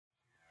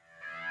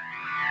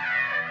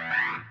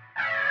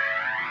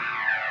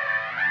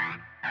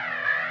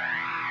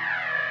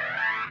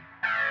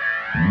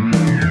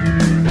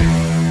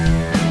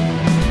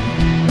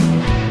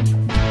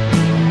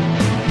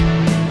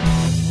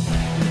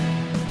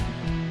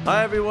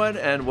Hi, everyone,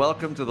 and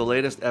welcome to the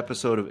latest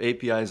episode of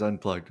APIs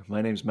Unplugged.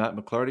 My name is Matt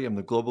McClarty. I'm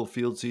the Global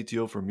Field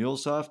CTO for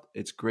MuleSoft.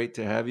 It's great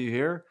to have you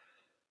here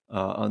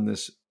on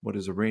this, what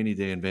is a rainy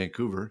day in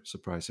Vancouver.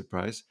 Surprise,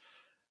 surprise.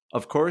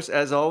 Of course,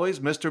 as always,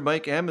 Mr.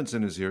 Mike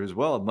Amundsen is here as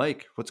well.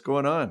 Mike, what's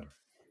going on?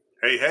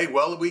 Hey,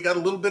 well, we got a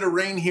little bit of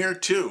rain here,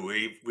 too.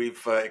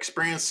 We've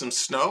experienced some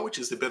snow, which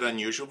is a bit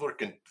unusual for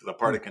the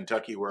part of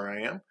Kentucky where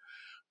I am.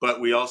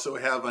 But we also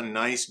have a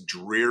nice,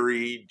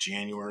 dreary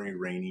January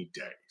rainy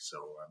day. So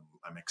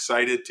I'm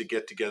excited to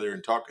get together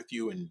and talk with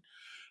you and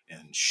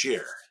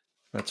share.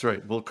 That's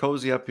right. We'll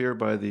cozy up here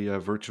by the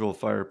virtual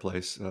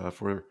fireplace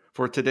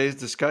for today's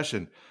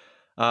discussion.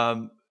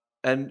 And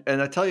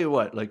I tell you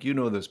what, like, you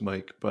know this,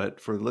 Mike,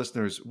 but for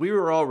listeners, we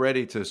were all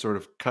ready to sort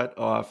of cut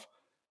off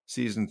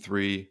season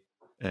 3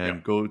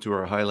 and go to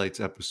our highlights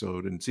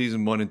episode. In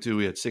season 1 and 2,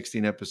 we had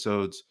 16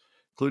 episodes,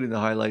 including the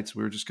highlights.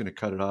 We were just going to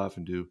cut it off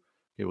and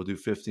we'll do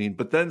 15.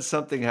 But then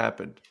something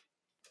happened.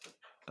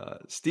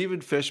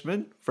 Stephen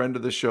Fishman, friend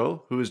of the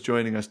show, who is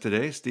joining us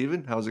today.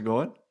 Stephen, how's it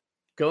going?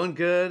 Going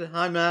good.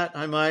 Hi, Matt.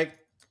 Hi, Mike.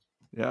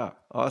 Yeah,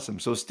 awesome.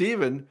 So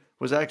Stephen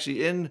was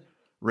actually in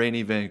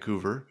rainy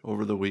Vancouver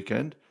over the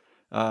weekend.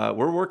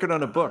 We're working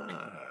on a book,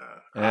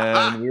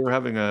 and we're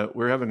having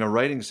a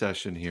writing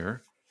session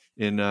here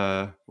in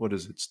what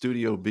is it,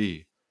 Studio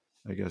B?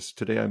 I guess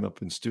today I'm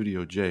up in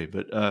Studio J.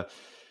 But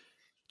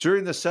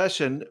during the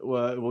session,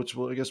 which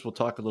I guess we'll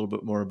talk a little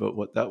bit more about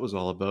what that was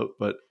all about.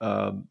 But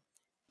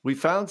we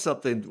found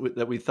something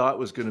that we thought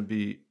was going to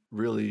be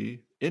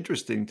really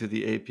interesting to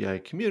the API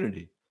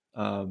community.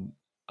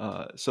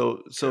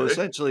 So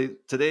essentially,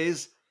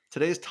 today's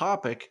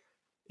topic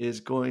is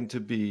going to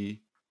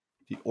be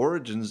the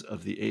origins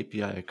of the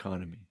API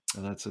economy.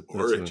 And this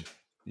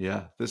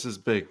is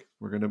big.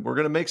 We're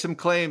gonna make some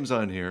claims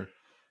on here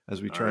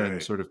as we try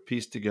and sort of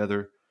piece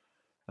together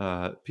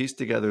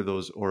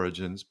those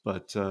origins.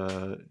 But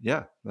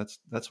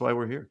that's why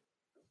we're here.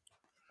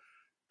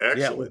 Excellent.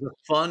 Yeah, it was a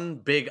fun,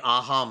 big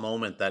aha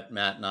moment that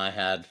Matt and I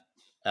had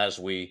as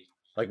we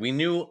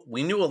knew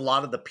a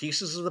lot of the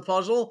pieces of the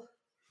puzzle,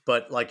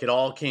 but like it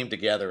all came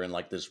together in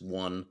like this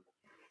one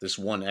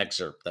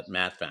excerpt that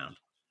Matt found.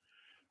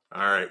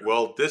 All right.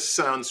 Well, this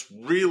sounds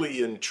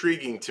really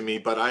intriguing to me,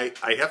 but I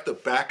have to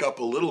back up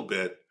a little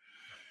bit.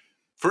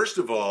 First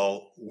of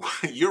all,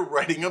 you're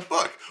writing a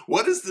book.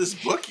 What is this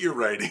book you're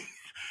writing?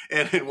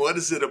 And what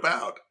is it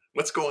about?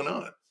 What's going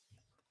on?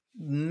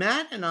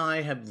 Matt and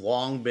I have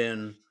long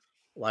been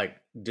like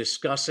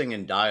discussing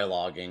and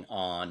dialoguing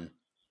on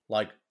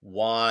like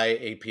why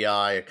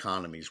API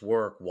economies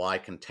work, why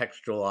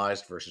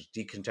contextualized versus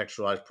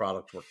decontextualized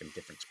products work in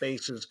different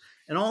spaces,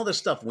 and all this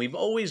stuff. We've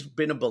always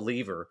been a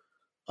believer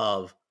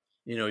of,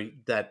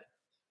 that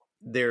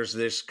there's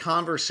this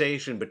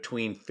conversation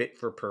between fit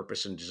for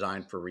purpose and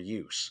design for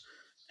reuse.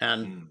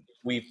 And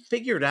we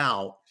figured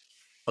out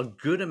a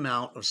good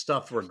amount of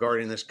stuff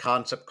regarding this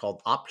concept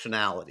called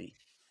optionality,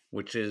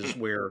 which is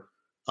where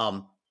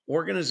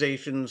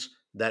organizations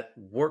that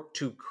work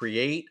to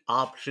create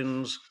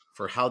options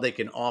for how they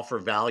can offer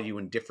value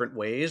in different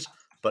ways,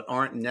 but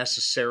aren't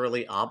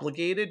necessarily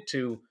obligated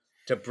to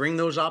bring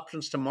those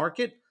options to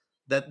market,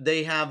 that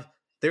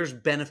there's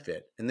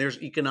benefit and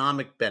there's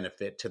economic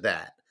benefit to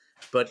that.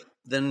 But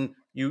then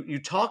you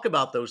talk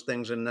about those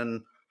things, and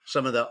then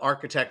some of the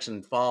architects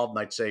involved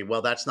might say,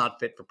 well, that's not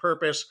fit for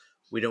purpose.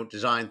 We don't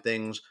design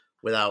things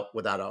without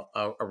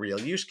a real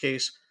use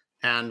case.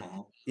 And,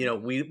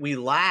 we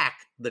lack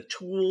the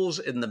tools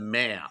and the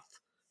math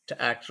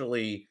to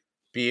actually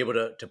be able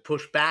to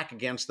push back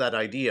against that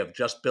idea of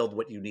just build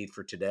what you need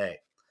for today.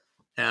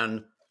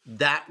 And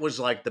that was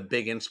like the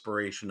big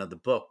inspiration of the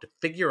book, to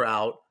figure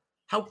out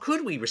how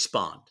could we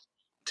respond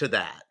to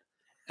that.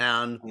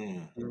 And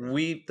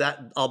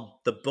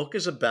the book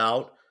is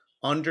about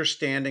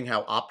understanding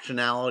how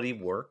optionality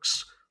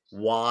works,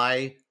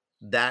 why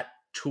that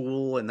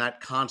tool and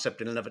that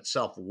concept in and of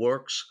itself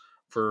works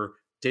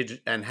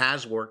and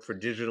has worked for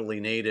digitally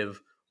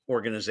native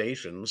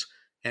organizations,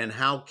 and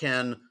how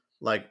can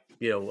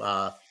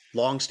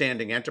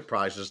longstanding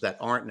enterprises that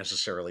aren't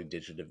necessarily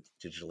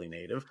digitally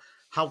native,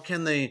 how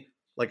can they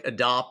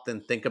adopt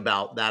and think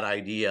about that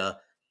idea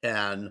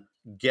and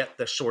get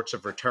the sorts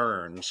of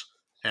returns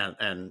and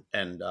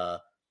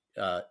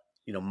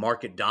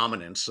market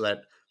dominance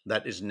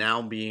that is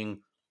now being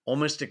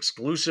almost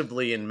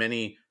exclusively in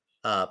many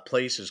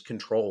places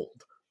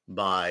controlled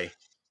by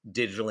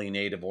digitally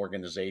native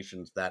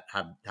organizations that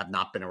have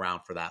not been around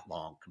for that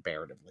long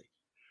comparatively.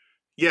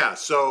 Yeah.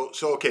 So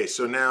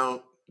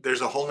now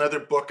there's a whole nother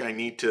book I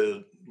need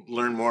to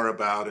learn more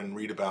about and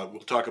read about.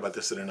 We'll talk about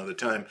this at another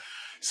time.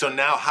 So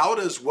now, how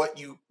does what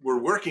you were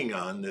working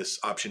on, this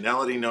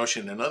optionality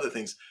notion and other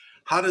things,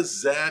 how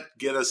does that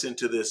get us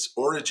into this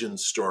origin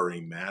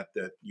story, Matt,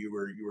 that you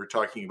were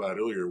talking about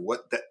earlier?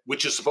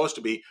 Which is supposed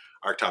to be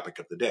our topic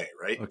of the day,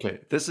 right? Okay,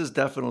 this is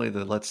definitely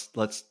let's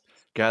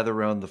gather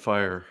around the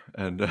fire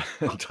and,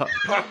 and talk.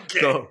 Okay.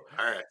 So,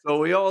 All right. so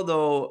we all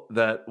know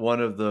that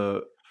one of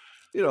the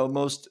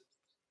most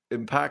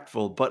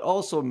impactful, but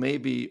also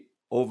maybe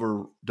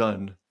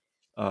overdone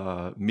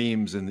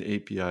memes in the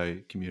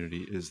API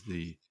community is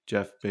the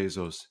Jeff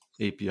Bezos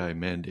API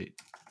mandate.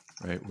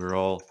 Right?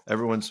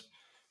 Everyone's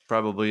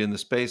probably in the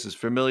space is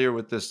familiar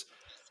with this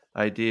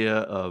idea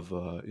of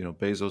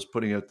Bezos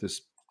putting out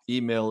this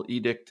email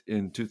edict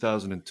in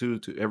 2002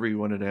 to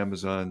everyone at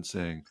Amazon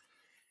saying,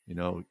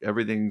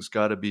 everything's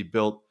got to be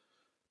built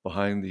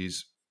behind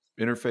these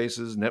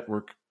interfaces,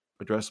 network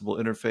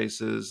addressable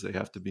interfaces. They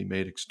have to be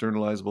made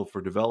externalizable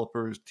for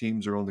developers.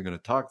 Teams are only going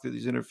to talk to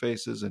these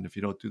interfaces, and if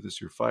you don't do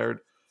this, you're fired.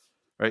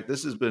 Right?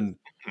 This has been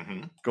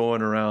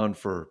going around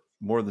for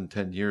more than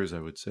 10 years, I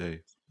would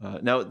say.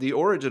 Now, the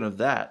origin of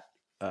that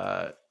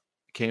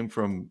came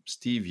from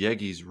Steve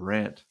Yegi's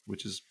rant,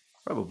 which is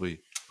probably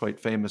quite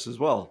famous as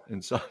well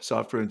in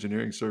software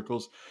engineering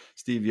circles.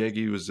 Steve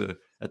Yegi was,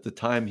 at the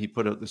time, he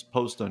put out this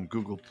post on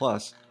Google+,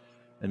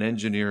 an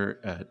engineer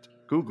at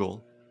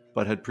Google,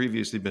 but had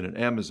previously been at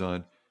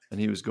Amazon, and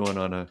he was going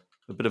on a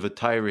bit of a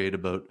tirade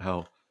about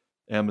how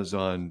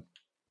Amazon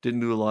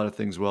didn't do a lot of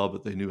things well,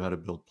 but they knew how to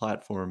build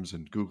platforms,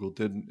 and Google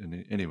didn't.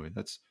 And anyway,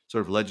 that's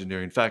sort of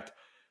legendary. In fact,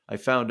 I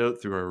found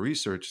out through our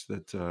research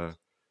that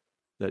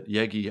that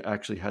Yegi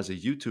actually has a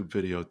YouTube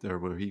video out there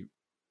where he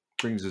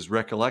brings his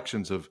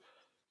recollections of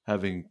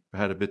having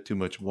had a bit too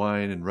much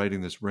wine and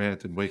writing this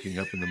rant and waking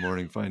up in the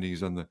morning finding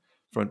he's on the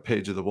front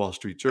page of the Wall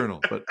Street Journal.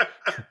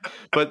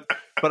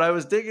 But I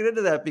was digging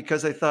into that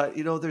because I thought,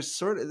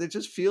 it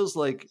just feels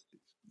like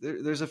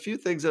there's a few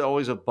things that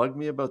always have bugged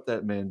me about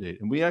that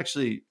mandate. And we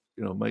actually,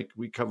 Mike,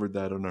 we covered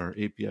that on our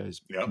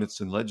APIs, Myths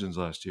and Legends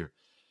last year.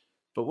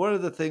 But one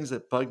of the things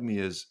that bugged me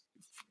is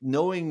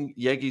knowing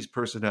Yegi's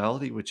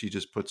personality, which he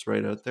just puts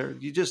right out there.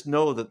 You just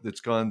know that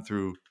it's gone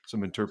through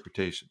some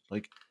interpretation.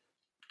 Like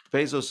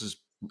Bezos's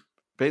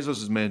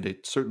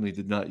mandate certainly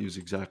did not use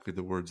exactly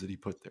the words that he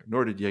put there,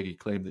 nor did Yegi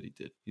claim that he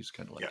did. He's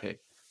kind of like, hey,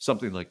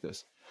 something like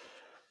this.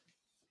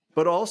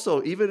 But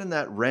also, even in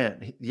that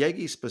rant,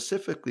 Yegi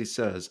specifically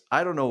says,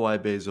 I don't know why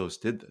Bezos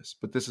did this,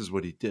 but this is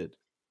what he did.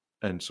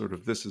 And sort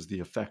of this is the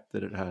effect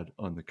that it had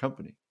on the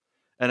company.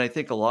 And I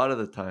think a lot of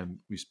the time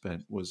we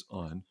spent was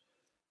on,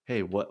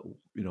 hey,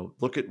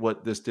 look at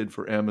what this did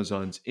for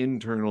Amazon's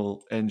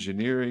internal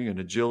engineering and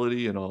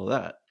agility and all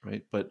that,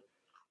 right? But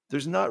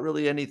there's not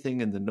really anything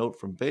in the note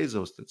from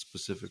Bezos that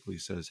specifically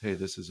says, hey,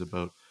 this is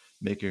about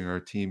making our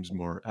teams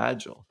more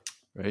agile,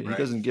 right? He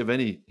doesn't give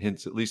any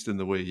hints, at least in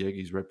the way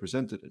Yegi's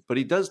represented it. But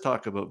he does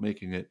talk about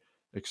making it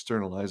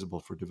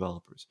externalizable for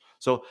developers.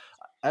 So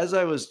as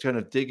I was kind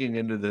of digging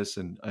into this,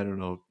 and I don't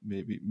know,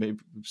 maybe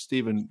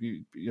Stephen,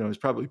 is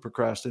probably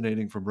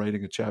procrastinating from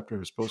writing a chapter I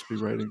was supposed to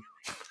be writing.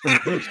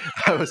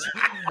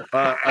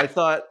 I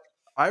thought,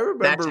 I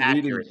remember That's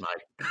reading. Accurate,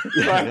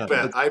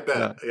 Mike. I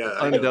bet. Yeah,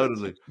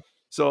 undoubtedly.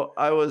 So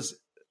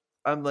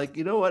I'm like,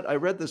 you know what? I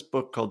read this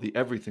book called The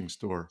Everything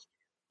Store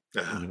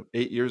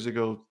 8 years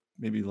ago,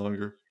 maybe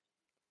longer,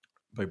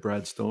 by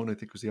Brad Stone, I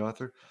think was the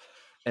author.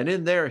 And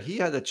in there, he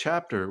had a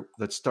chapter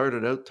that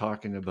started out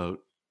talking about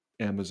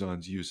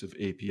Amazon's use of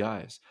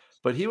APIs.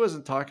 But he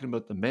wasn't talking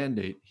about the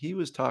mandate. He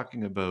was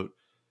talking about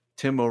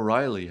Tim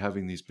O'Reilly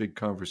having these big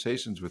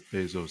conversations with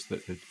Bezos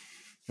that had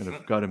kind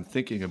of got him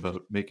thinking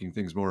about making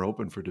things more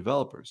open for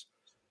developers.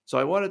 So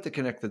I wanted to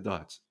connect the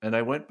dots. And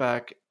I went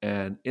back,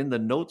 and in the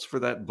notes for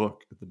that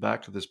book, at the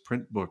back of this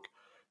print book,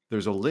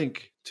 there's a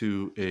link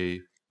to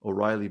a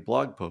O'Reilly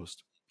blog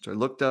post, which I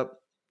looked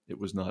up. It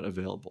was not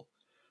available.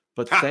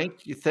 But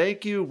thank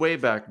you,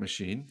 Wayback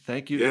Machine.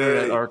 Thank you,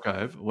 Internet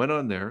Archive. Went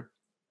on there,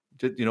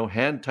 did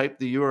hand typed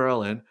the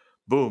URL in.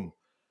 Boom,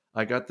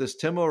 I got this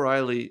Tim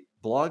O'Reilly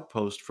blog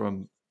post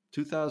from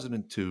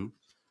 2002,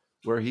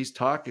 where he's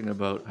talking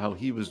about how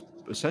he was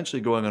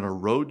essentially going on a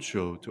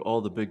roadshow to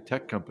all the big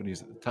tech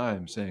companies at the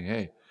time, saying,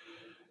 "Hey,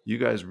 you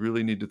guys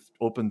really need to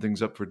open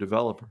things up for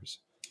developers."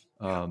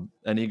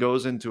 And he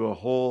goes into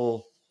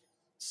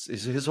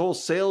his whole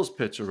sales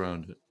pitch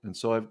around it. And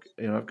so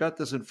I've got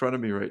this in front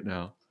of me right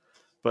now.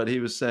 But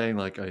he was saying,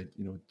 like,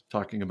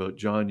 talking about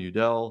John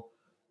Udell,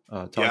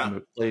 talking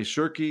about Clay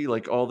Shirky,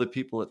 like all the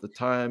people at the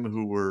time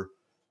who were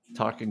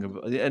talking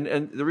about,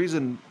 and the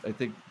reason I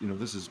think,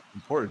 this is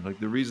important, like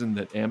the reason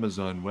that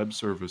Amazon Web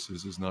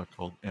Services is not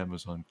called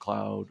Amazon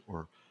Cloud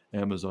or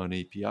Amazon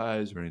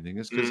APIs or anything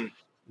is because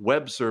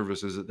web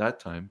services at that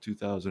time,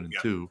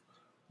 2002,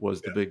 was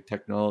the big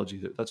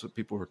technology. That's what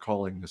people were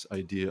calling this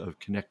idea of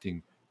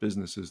connecting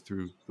businesses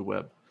through the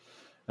web.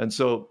 And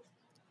so,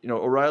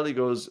 O'Reilly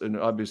goes, and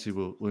obviously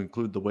we'll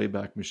include the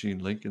Wayback Machine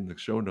link in the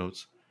show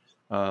notes.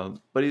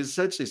 But he's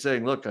essentially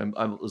saying, look,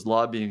 I was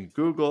lobbying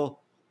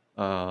Google.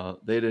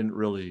 They didn't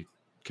really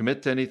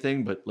commit to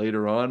anything, but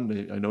later on,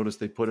 I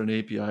noticed they put an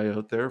API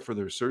out there for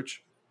their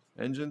search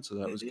engine, so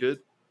that was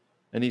good.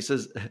 And he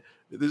says,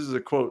 this is a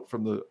quote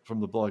from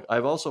the blog,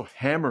 "I've also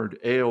hammered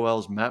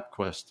AOL's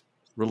MapQuest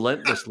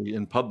relentlessly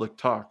in public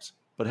talks,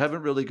 but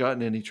haven't really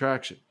gotten any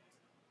traction."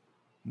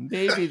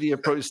 maybe the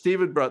approach,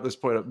 Stephen brought this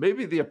point up,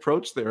 maybe the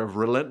approach there of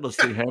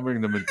relentlessly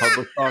hammering them in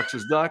public talks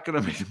is not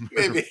going to make them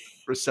Maybe.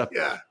 receptive.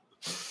 Yeah.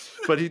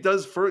 But he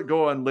does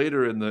go on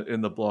later in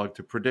the blog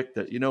to predict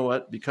that, you know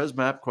what, because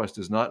MapQuest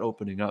is not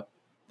opening up,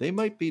 they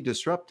might be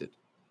disrupted.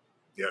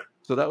 Yeah.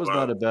 So that was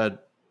not a bad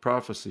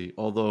prophecy,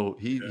 although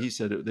he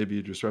said they'd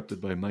be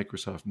disrupted by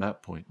Microsoft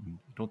MapPoint. And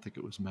I don't think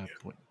it was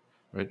MapPoint,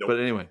 right? Nope. But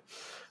anyway,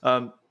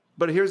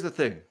 but here's the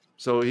thing.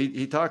 So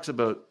he talks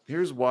about,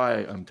 here's why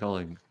I'm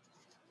telling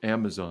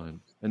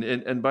Amazon.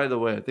 And by the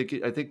way, I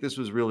think this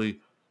was really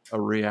a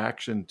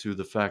reaction to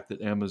the fact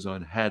that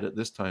Amazon had at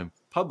this time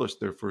published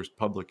their first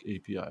public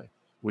API,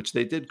 which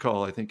they did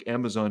call, I think,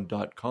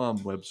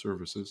 Amazon.com Web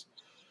Services.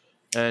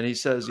 And he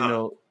says, you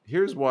know,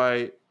 here's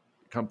why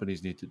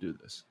companies need to do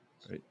this,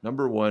 right?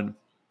 Number one,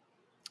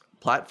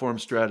 platform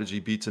strategy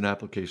beats an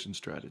application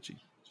strategy.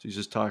 So he's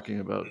just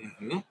talking about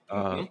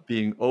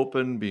being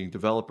open, being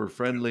developer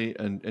friendly,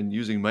 and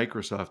using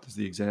Microsoft as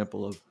the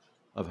example of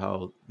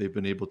how they've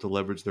been able to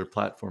leverage their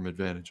platform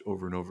advantage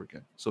over and over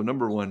again. So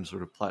number one,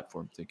 sort of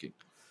platform thinking.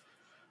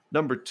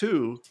 Number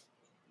two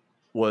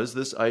was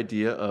this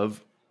idea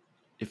of,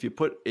 if you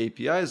put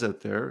APIs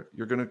out there,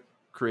 you're going to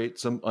create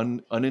some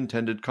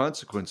unintended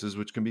consequences,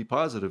 which can be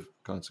positive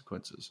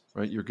consequences,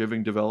 right? You're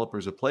giving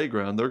developers a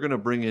playground. They're going to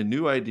bring in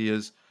new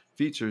ideas,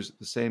 features at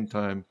the same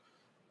time.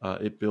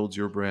 It builds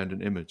your brand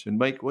and image. And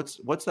Mike,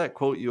 what's that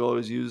quote you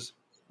always use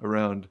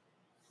around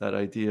that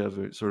idea of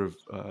a sort of,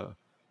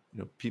 you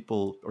know,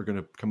 people are going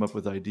to come up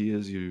with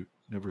ideas you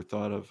never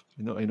thought of?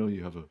 I know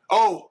you have a.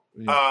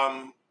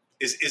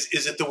 Is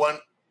it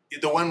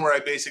the one where I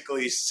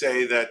basically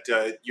say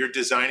that you're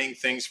designing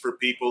things for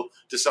people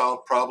to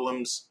solve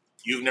problems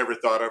you've never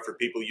thought of for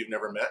people you've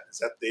never met? Is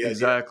that the idea?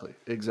 Exactly.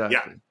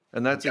 Yeah.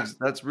 And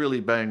that's really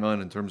bang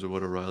on in terms of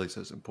what O'Reilly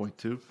says in point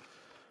two.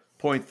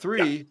 Point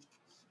three,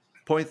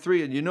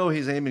 and you know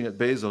he's aiming at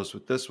Bezos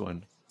with this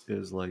one,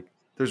 is like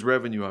there's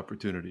revenue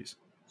opportunities,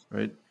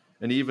 right?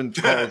 And he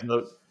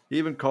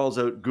even calls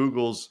out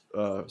Google's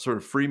sort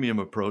of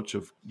freemium approach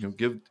of, you know,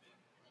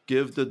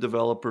 give the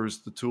developers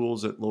the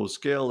tools at low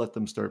scale, let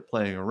them start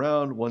playing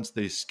around. Once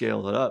they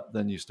scale it up,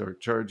 then you start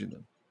charging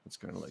them. It's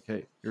kind of like,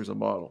 hey, here's a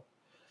model.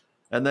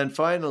 And then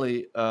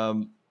finally,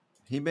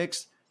 he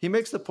makes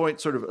the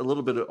point, sort of a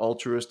little bit of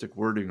altruistic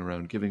wording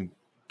around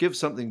give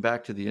something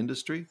back to the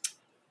industry.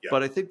 Yeah.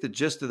 But I think the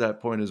gist of that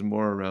point is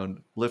more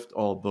around lift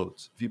all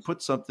boats. If you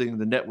put something,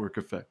 the network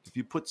effect, if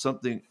you put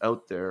something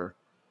out there,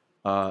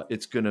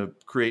 it's going to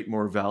create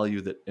more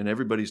value and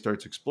everybody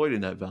starts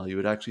exploiting that value.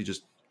 It actually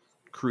just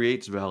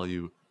creates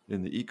value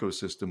in the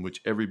ecosystem,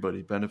 which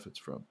everybody benefits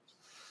from.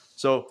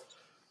 So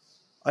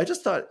I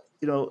just thought,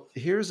 you know,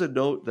 here's a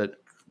note that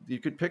you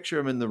could picture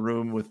him in the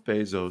room with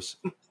Bezos.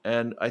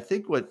 And I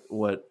think what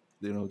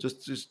you know,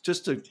 just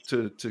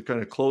to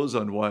kind of close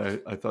on why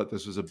I thought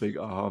this was a big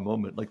aha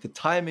moment, like the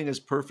timing is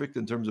perfect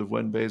in terms of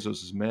when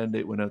Bezos's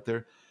mandate went out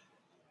there.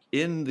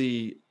 In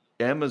the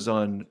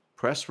Amazon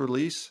press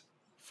release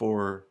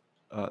for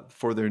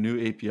their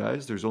new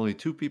APIs, there's only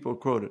two people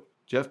quoted,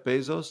 Jeff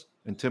Bezos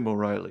and Tim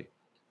O'Reilly,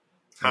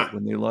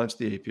 when they launched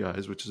the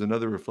APIs, which is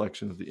another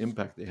reflection of the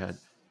impact they had.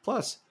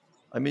 Plus,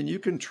 I mean, you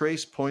can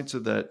trace points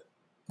of that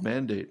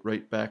mandate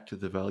right back to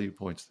the value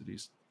points that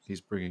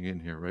he's bringing in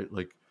here, right?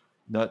 Like,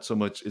 not so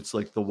much, it's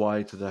like the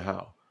why to the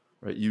how,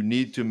 right? You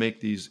need to make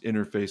these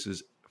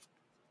interfaces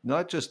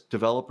not just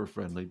developer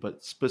friendly,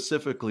 but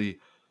specifically,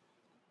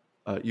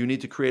 you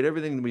need to create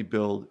everything that we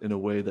build in a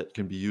way that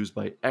can be used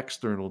by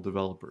external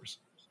developers.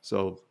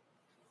 So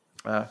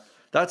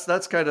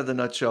that's kind of the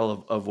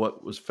nutshell of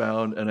what was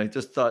found. And I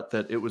just thought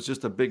that it was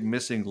just a big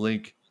missing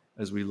link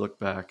as we look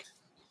back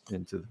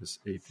into this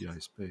API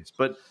space.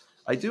 But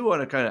I do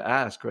want to kind of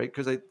ask, right?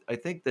 Because I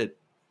think that,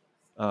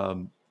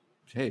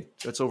 hey,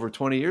 that's over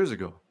 20 years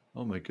ago.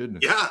 Oh my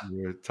goodness. Yeah.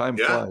 Time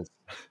flies.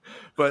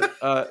 But,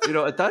 you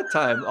know, at that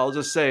time, I'll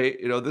just say,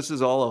 you know, this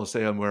is all I'll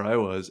say on where I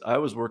was. I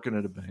was working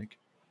at a bank,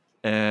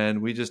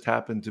 and we just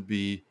happened to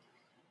be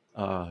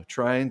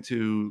trying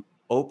to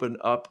open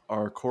up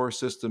our core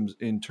systems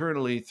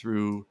internally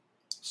through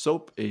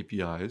SOAP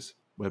APIs,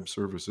 web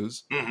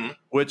services,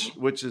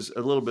 which is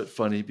a little bit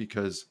funny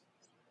because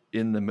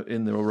in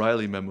the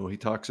O'Reilly memo, he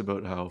talks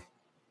about how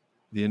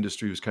the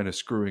industry was kind of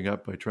screwing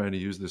up by trying to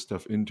use this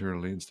stuff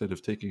internally instead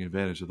of taking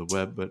advantage of the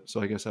web. But so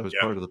I guess I was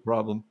part of the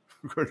problem,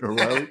 according to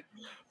O'Reilly.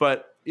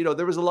 But, you know,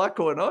 there was a lot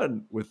going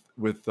on with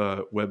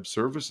web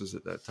services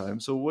at that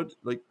time. So what,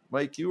 like,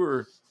 Mike, you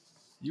were,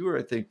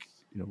 I think,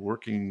 you know,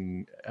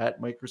 working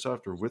at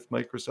Microsoft or with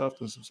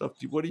Microsoft and some stuff.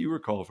 What do you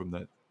recall from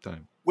that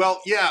time?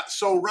 Well, yeah.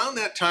 So around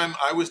that time,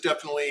 I was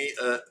definitely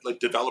a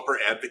developer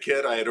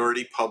advocate. I had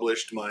already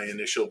published my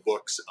initial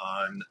books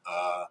on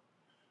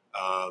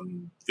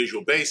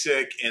Visual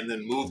Basic, and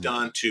then moved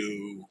on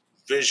to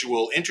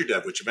Visual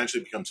InterDev, which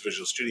eventually becomes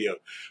Visual Studio.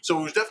 So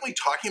we were definitely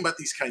talking about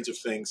these kinds of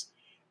things.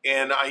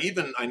 And I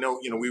know,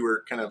 you know, we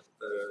were kind of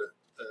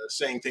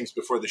saying things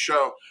before the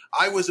show.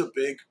 I was a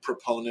big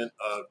proponent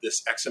of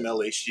this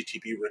XML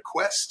HTTP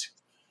request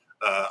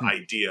Hmm.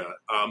 idea.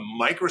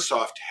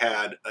 Microsoft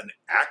had an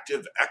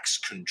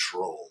ActiveX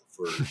control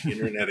for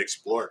Internet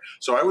Explorer.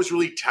 So I was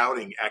really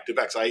touting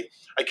ActiveX.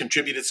 I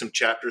contributed some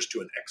chapters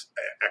to an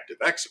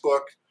ActiveX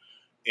book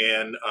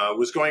and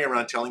was going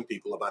around telling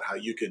people about how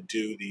you could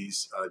do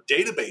these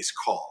database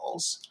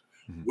calls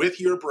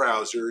with your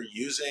browser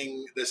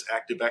using this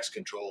ActiveX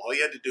control. All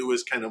you had to do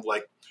was kind of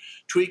like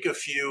tweak a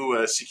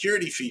few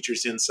security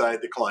features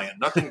inside the client,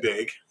 nothing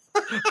big.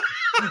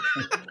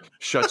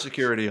 Shut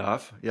security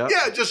off. Yep.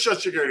 Yeah, just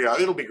shut security off.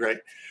 It'll be great.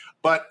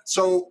 But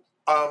so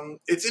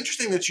it's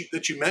interesting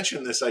that you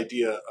mentioned this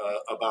idea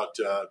about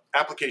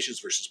applications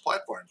versus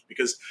platforms,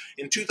 because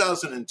in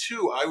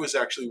 2002, I was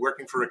actually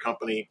working for a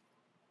company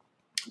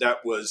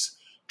that was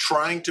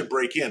trying to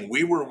break in.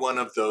 We were one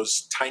of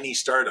those tiny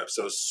startups,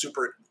 those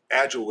super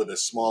agile with a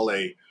small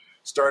a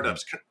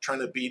startups, trying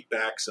to beat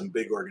back some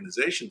big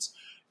organizations.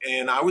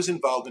 And I was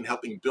involved in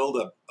helping build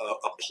a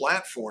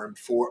platform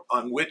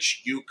on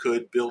which you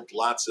could build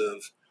lots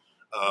of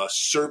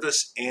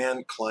service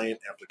and client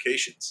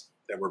applications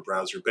that were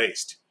browser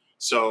based.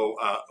 So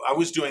I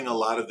was doing a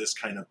lot of this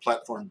kind of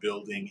platform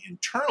building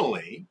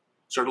internally,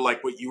 sort of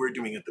like what you were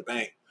doing at the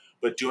bank,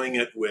 but doing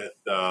it with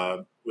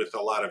a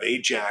lot of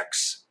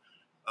Ajax,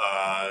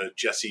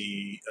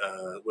 Jesse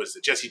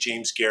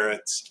James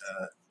Garrett,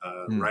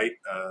 right?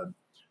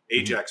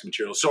 Ajax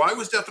material. So I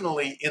was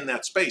definitely in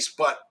that space,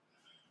 but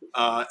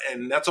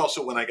and that's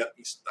also when I got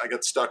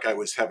stuck. I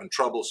was having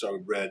trouble, so I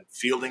read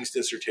Fielding's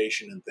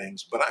dissertation and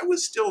things. But I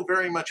was still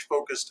very much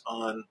focused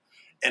on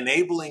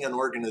enabling an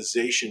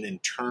organization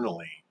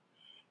internally,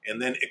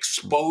 and then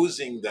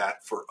exposing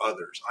that for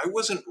others. I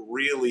wasn't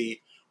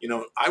really,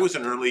 I was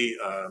an early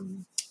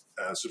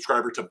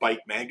subscriber to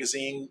Byte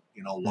magazine,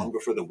 long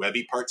before the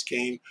Webby parts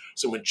came.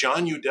 So when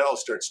John Udell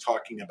starts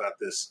talking about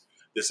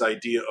this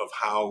idea of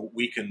how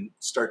we can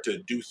start to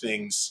do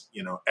things,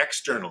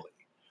 externally.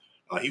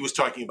 He was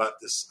talking about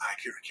this. I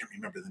can't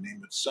remember the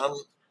name of some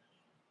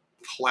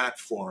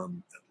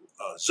platform,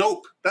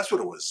 Zope. That's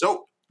what it was,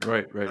 Zope.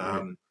 Right.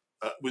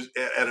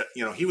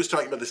 He was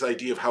talking about this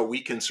idea of how we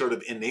can sort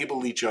of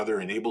enable each other,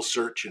 enable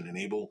search, and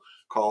enable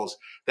calls.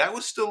 That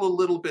was still a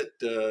little bit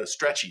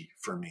stretchy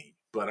for me,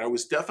 but I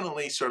was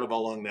definitely sort of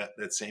along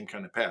that same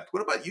kind of path.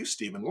 What about you,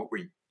 Stephen? What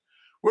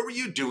were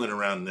you doing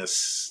around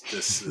this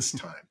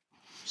time?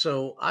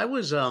 So I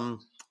was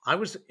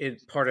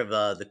part of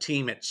the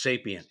team at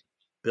Sapient,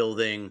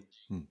 building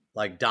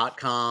like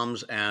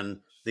 .coms and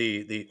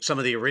the some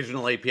of the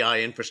original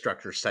API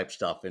infrastructure type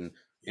stuff in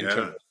terms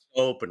of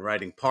scope and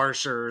writing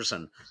parsers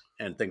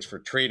and things for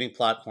trading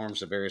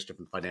platforms of various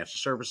different financial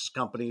services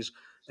companies.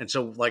 And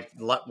so like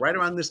right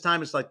around this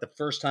time, it's like the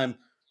first time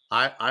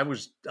I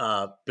was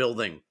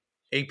building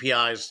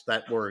APIs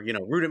that were,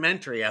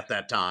 rudimentary at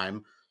that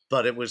time,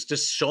 but it was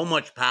just so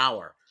much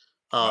power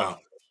of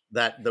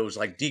that those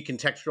like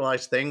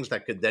decontextualized things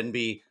that could then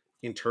be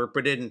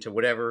interpreted into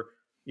whatever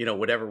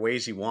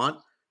ways you want.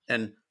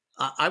 And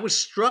I was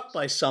struck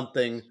by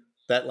something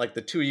that like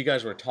the two of you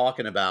guys were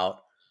talking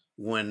about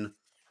when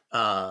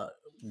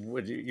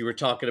you were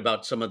talking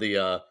about some of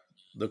the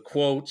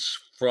quotes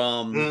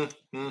from,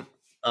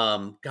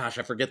 gosh,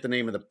 I forget the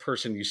name of the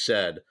person you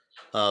said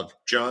of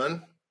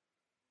John.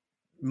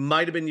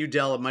 Might have been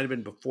Udell. It might have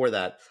been before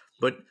that.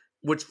 But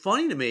what's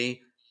funny to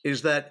me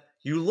is that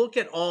you look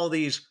at all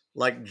these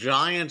like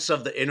giants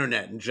of the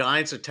internet and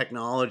giants of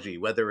technology,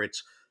 whether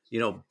it's,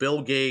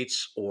 Bill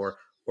Gates or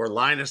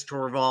Linus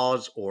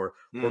Torvalds or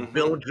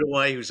Bill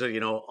Joy, who's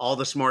all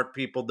the smart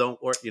people don't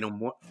work, don't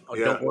work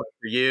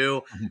for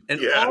you.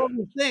 And all of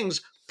these things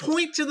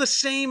point to the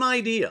same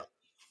idea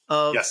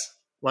of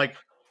like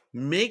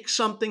make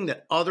something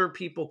that other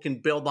people can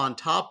build on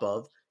top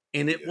of,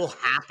 and it will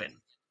happen.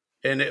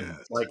 And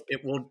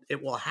it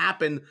will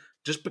happen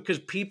just because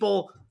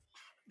people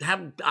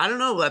have, I don't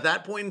know, at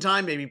that point in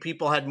time, maybe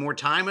people had more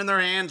time in their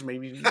hands.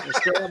 Maybe people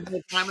still have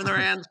more time in their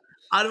hands.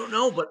 I don't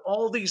know, but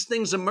all these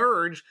things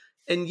emerge,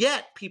 and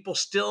yet people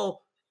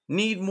still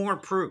need more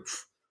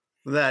proof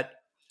that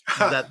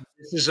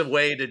this is a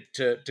way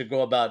to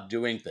go about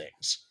doing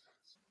things.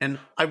 And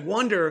I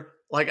wonder,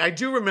 like, I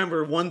do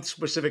remember one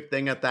specific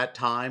thing at that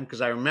time, because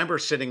I remember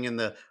sitting in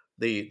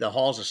the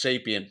halls of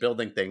Sapient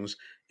building things,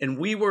 and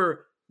we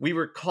were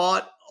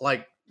caught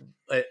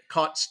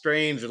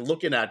strange and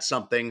looking at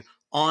something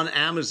on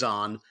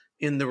Amazon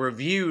in the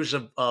reviews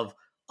of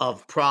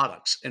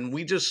products, and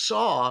we just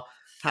saw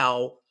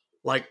how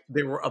like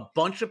there were a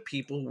bunch of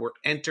people who were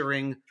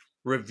entering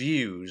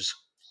reviews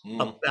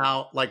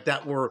about like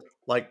that were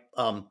like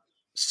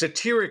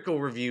satirical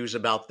reviews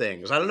about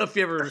things. I don't know if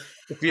you ever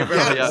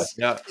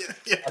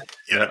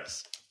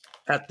yes.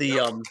 At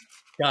the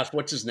gosh,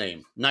 what's his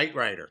name? Knight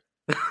Rider.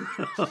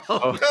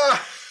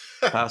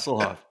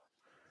 Hasselhoff.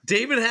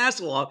 David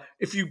Hasselhoff.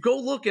 If you go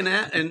look in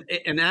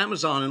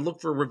Amazon and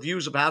look for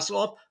reviews of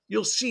Hasselhoff,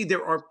 you'll see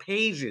there are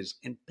pages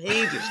and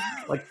pages,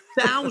 like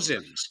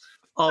thousands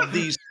of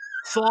these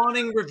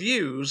fawning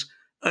reviews.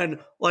 And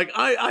like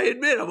I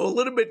admit, I'm a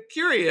little bit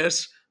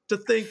curious to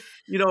think,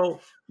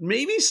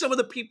 maybe some of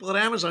the people at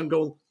Amazon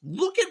go,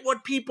 look at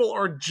what people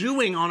are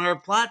doing on our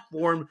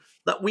platform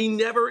that we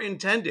never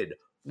intended.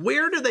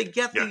 Where do they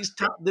get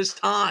this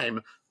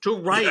time to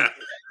write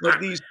like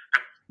these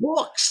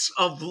books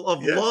of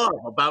love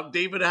about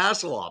David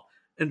Hasselhoff?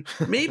 And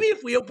maybe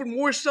if we open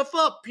more stuff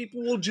up,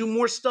 people will do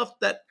more stuff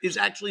that is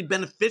actually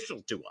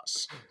beneficial to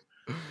us.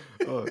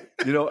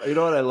 You know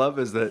what I love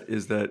is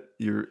that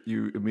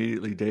you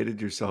immediately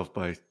dated yourself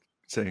by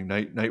saying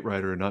Knight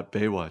Rider and not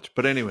Baywatch.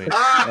 But anyway,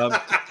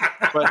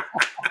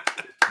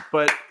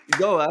 but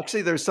no,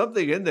 actually, there's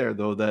something in there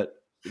though that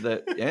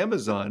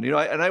Amazon,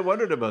 and I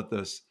wondered about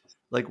this.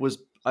 Like,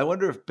 I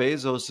wonder if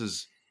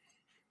Bezos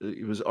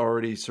he was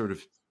already sort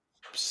of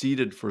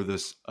seeded for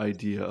this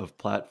idea of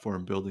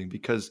platform building,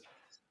 because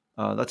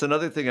that's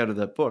another thing out of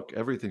that book,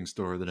 Everything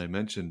Store, that I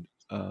mentioned.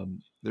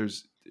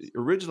 There's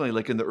originally,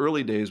 like in the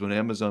early days when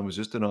Amazon was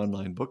just an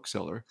online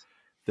bookseller,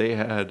 they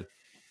had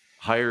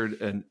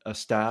hired a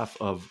staff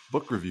of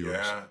book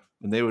reviewers,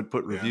 and they would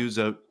put reviews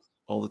out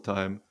all the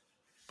time.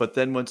 But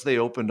then once they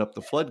opened up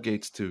the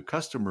floodgates to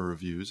customer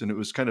reviews, and it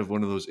was kind of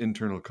one of those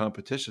internal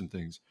competition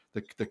things,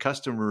 the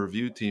customer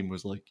review team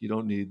was like, you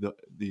don't need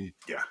the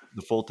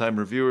full-time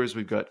reviewers.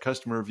 We've got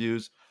customer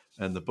reviews.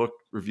 And the book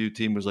review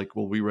team was like,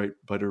 well, we write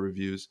better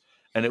reviews.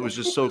 And it was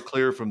just so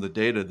clear from the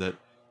data that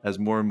as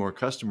more and more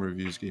customer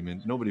reviews came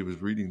in, nobody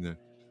was reading the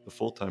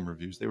full-time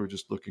reviews. They were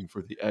just looking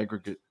for the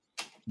aggregate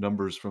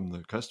numbers from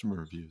the customer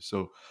reviews.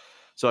 So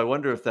I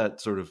wonder if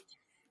that's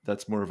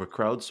more of a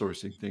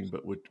crowdsourcing thing,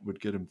 but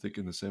would get them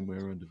thinking the same way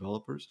around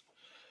developers.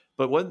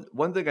 But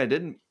one thing I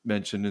didn't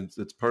mention, and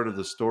it's part of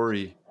the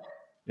story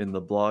in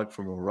the blog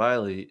from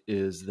O'Reilly,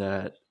 is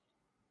that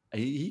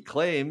he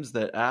claims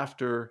that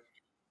after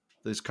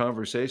these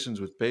conversations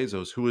with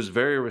Bezos, who was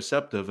very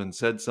receptive and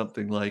said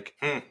something like,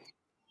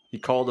 he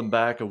called him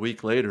back a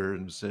week later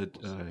and said,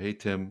 hey,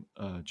 Tim,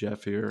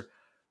 Jeff here.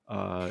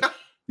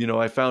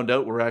 I found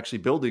out we're actually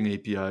building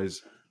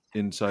APIs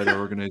inside our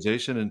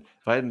organization. And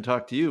if I hadn't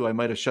talked to you, I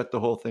might have shut the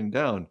whole thing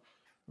down.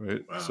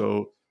 Right.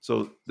 Wow.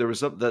 So there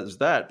was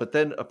that. But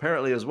then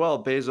apparently as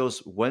well,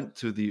 Bezos went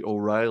to the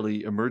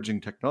O'Reilly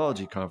Emerging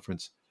Technology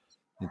Conference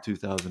in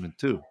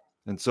 2002.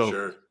 And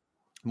so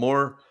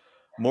more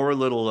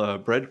little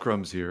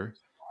breadcrumbs here.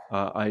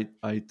 I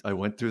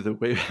went through the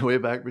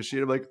Wayback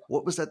Machine. I'm like,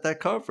 what was at that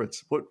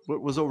conference? What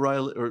was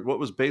O'Reilly, or what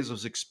was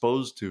Bezos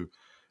exposed to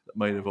that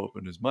might have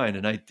opened his mind?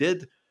 And I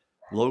did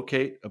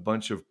locate a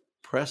bunch of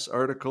press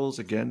articles.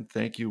 Again,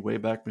 thank you,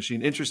 Wayback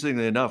Machine.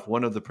 Interestingly enough,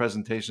 one of the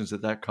presentations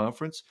at that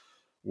conference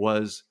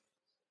was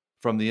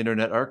from the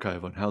Internet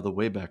Archive on how the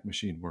Wayback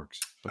Machine works.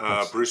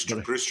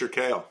 Brewster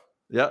Kahle.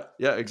 Yeah,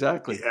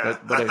 exactly. Yeah.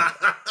 But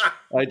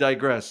I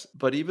digress.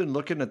 But even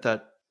looking at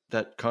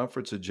that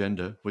conference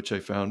agenda, which I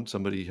found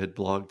somebody had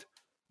blogged a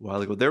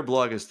while ago. Their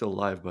blog is still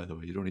live, by the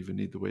way. You don't even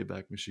need the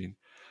Wayback Machine.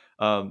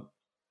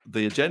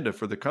 The agenda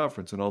for the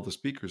conference and all the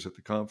speakers at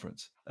the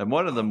conference. And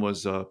one of them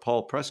was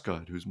Paul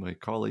Prescott, who's my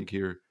colleague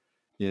here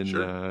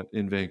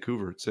in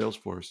Vancouver at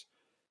Salesforce.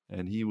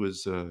 And he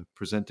was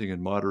presenting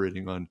and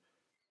moderating on,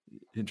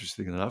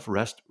 interesting enough,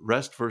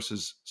 REST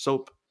versus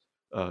SOAP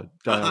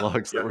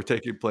dialogues that were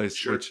taking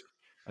place, which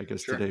I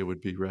guess today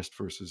would be REST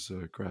versus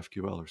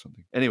GraphQL or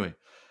something. Anyway,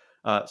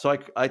 so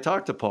I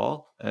talked to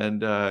Paul,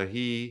 and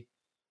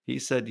he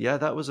said, yeah,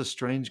 that was a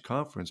strange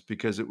conference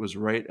because it was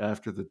right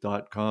after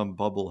the .com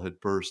bubble had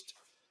burst.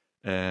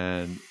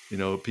 And,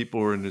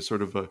 people were in a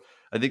sort of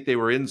I think they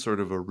were in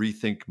sort of a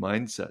rethink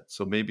mindset.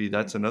 So maybe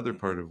that's another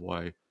part of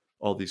why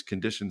all these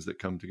conditions that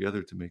come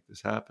together to make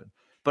this happen.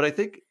 But I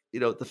think,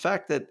 the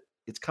fact that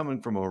it's coming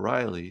from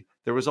O'Reilly,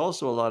 there was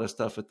also a lot of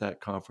stuff at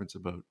that conference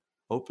about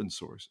open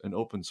source and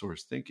open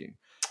source thinking.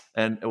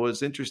 And it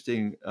was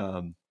interesting.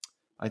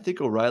 I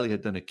think O'Reilly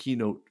had done a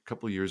keynote a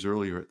couple of years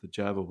earlier at the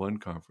Java 1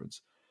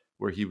 conference,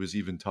 where he was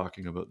even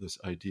talking about this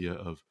idea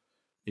of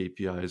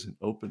APIs and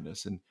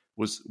openness, and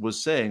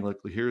was saying, like,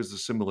 here's the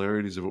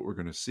similarities of what we're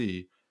going to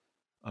see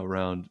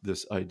around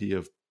this idea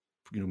of,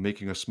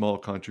 making a small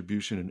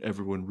contribution and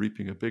everyone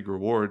reaping a big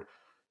reward,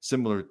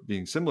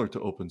 being similar to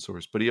open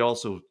source. But he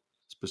also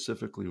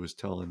specifically was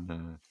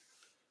telling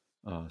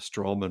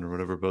Strawman or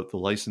whatever about the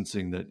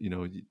licensing that,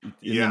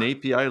 in an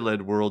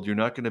API-led world, you're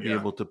not going to be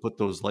able to put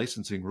those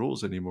licensing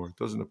rules anymore. It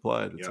doesn't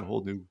apply. It's a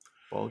whole new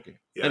ballgame.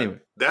 Yeah. Anyway,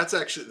 that's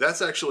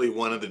actually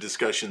one of the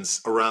discussions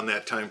around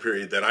that time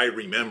period that I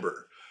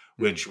remember,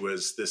 which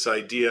was this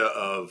idea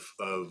of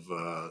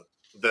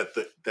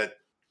that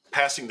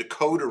passing the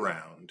code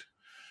around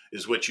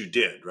is what you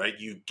did, right?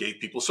 You gave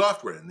people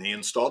software and they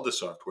installed the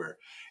software.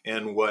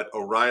 And what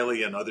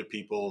O'Reilly and other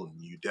people,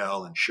 and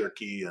Udell and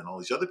Shirky and all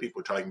these other people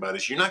are talking about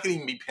is you're not going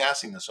to even be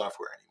passing the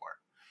software anymore.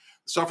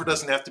 The software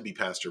doesn't have to be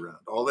passed around.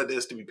 All that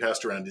has to be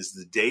passed around is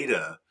the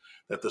data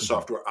that the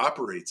software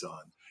operates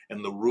on.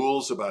 And the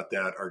rules about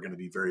that are going to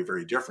be very,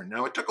 very different.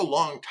 Now, it took a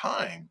long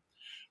time,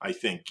 I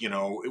think.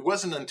 It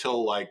wasn't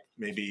until like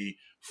maybe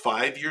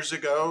 5 years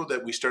ago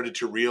that we started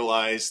to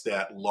realize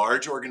that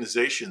large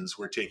organizations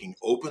were taking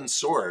open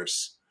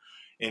source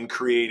and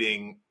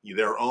creating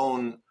their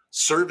own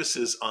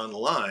services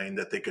online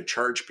that they could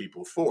charge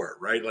people for,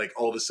 right? Like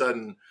all of a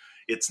sudden,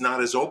 it's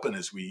not as open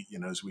as we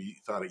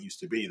thought it used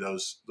to be.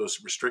 Those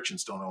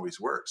restrictions don't always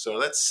work. So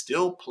that's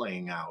still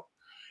playing out.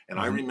 And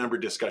I remember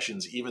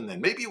discussions even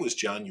then. Maybe it was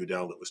John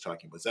Udell that was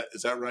talking.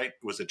 Is that right?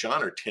 Was it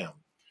John or Tim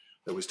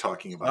that was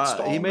talking about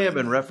Stallman? He may have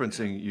been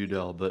referencing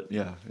Udell, but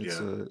yeah, it's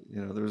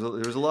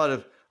there's a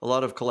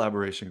lot of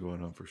collaboration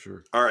going on for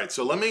sure. All right,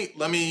 so let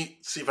me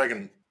see if I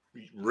can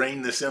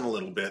rein this in a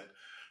little bit.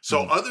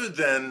 So other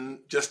than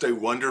just a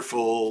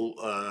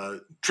wonderful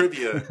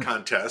trivia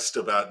contest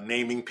about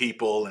naming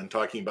people and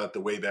talking about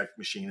the Wayback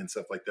Machine and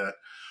stuff like that,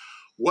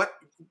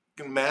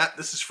 Matt,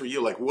 this is for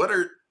you. Like, what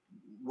are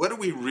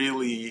we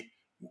really?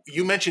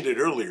 You mentioned it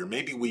earlier.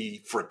 Maybe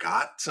we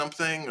forgot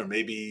something, or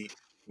maybe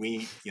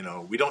we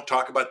don't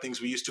talk about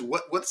things we used to.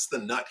 What's the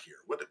nut here?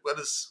 What's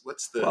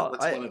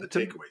one of the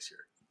takeaways here?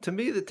 To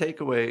me,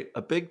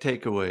 a big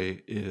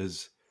takeaway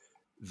is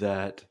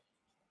that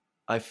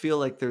I feel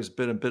like there's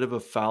been a bit of a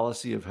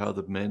fallacy of how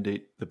the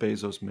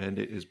Bezos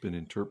mandate has been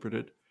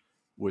interpreted,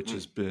 which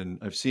has been,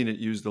 I've seen it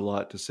used a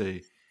lot to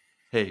say,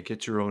 hey,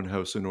 get your own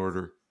house in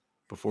order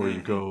before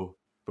you go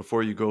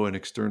and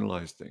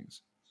externalize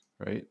things.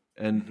 Right.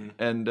 And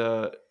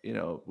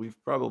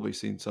we've probably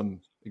seen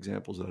some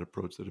examples of that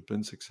approach that have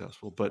been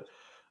successful, but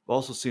I've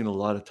also seen a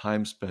lot of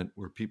time spent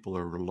where people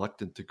are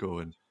reluctant to go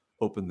and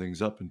open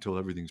things up until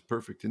everything's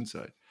perfect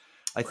inside.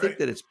 I think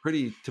that it's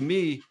pretty, to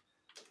me,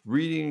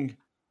 reading,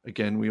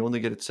 again, we only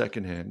get it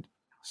secondhand.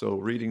 So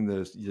reading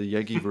the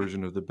Yegi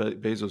version of the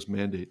Bezos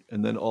mandate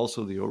and then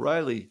also the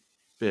O'Reilly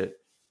bit,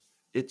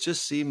 it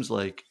just seems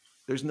like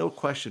there's no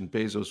question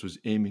Bezos was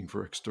aiming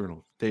for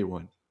external day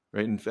one,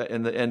 right? In fact,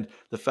 and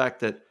the fact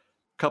that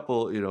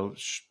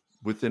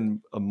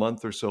within a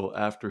month or so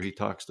after he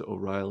talks to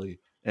O'Reilly,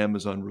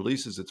 Amazon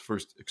releases its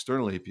first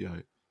external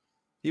API.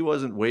 He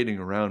wasn't waiting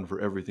around for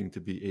everything to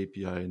be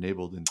API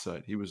enabled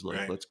inside. He was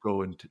like, let's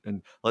go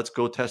and let's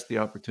go test the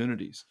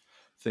opportunities,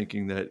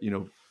 thinking that,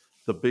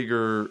 the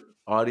bigger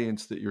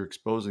audience that you're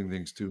exposing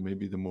things to,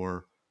 maybe the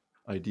more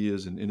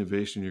ideas and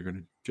innovation you're going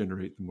to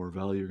generate, the more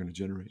value you're going to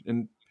generate.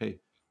 And hey,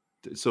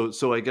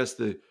 so I guess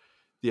the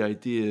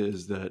idea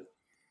is that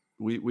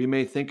we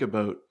may think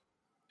about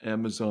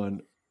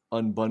Amazon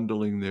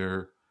unbundling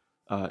their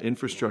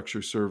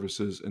infrastructure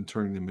services and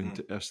turning them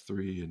into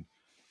S3 and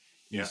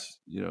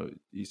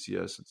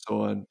ECS and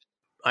so on.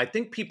 I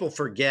think people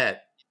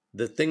forget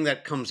the thing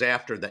that comes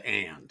after the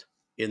 "and"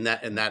 in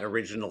that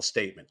original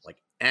statement, like,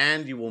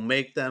 and you will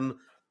make them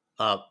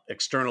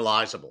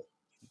externalizable,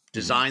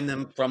 design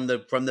them from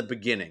the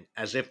beginning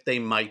as if they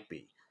might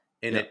be.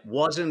 And it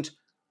wasn't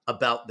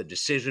about the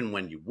decision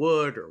when you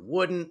would or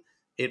wouldn't.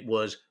 It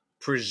was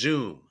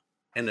presume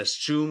and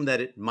assume that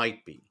it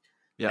might be.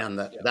 Yeah. And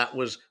that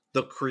was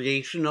the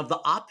creation of the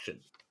option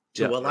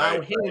to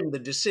allow him the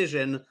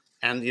decision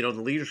and, the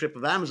leadership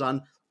of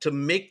Amazon to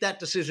make that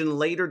decision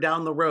later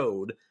down the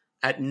road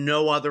at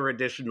no other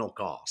additional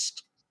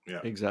cost.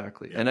 Yeah,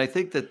 exactly. Yeah. And I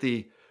think that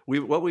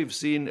what we've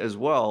seen as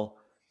well,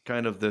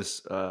 kind of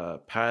this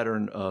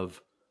pattern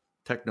of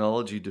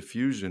technology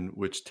diffusion,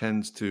 which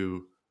tends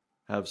to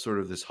have sort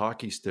of this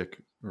hockey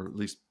stick, or at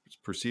least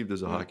perceived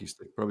as a hockey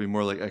stick, probably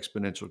more like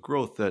exponential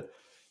growth, that,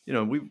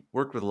 we've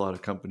worked with a lot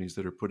of companies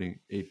that are putting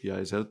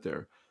APIs out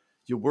there.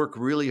 You work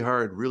really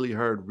hard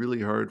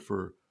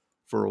for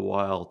a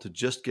while to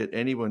just get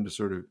anyone to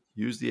sort of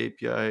use the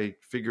API,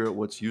 figure out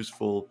what's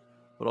useful,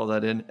 put all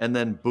that in, and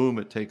then boom,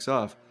 it takes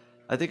off.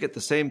 I think at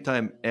the same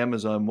time,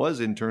 Amazon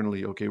was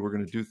internally, okay, we're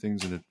going to do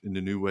things in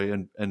a new way.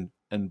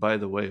 And by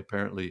the way,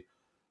 apparently,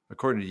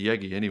 according to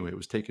Yegi anyway, it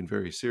was taken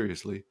very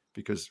seriously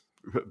because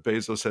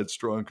Bezos had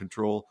strong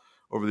control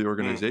over the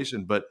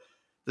organization. But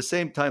at the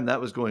same time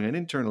that was going on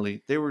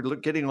internally, they were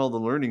getting all the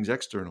learnings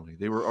externally.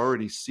 They were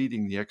already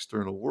seeding the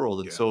external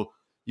world. And so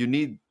you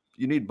need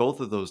both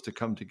of those to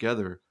come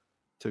together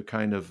to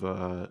kind of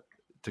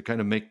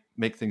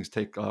make things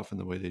take off in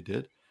the way they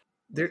did.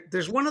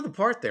 There's one other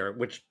part there,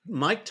 which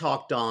Mike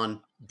talked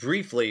on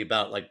briefly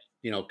about,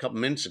 a couple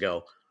minutes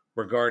ago,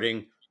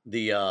 regarding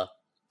the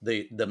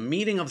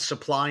meeting of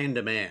supply and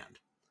demand.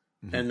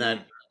 Mm-hmm. And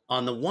that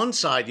on the one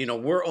side,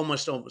 we're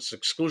almost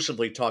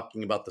exclusively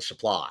talking about the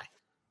supply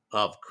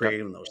of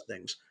creating those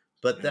things.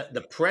 But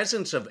the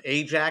presence of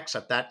Ajax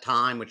at that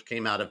time, which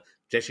came out of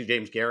Jesse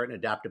James Garrett and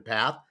Adaptive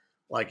Path,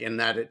 in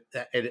that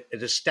it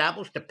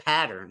established a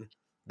pattern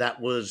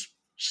that was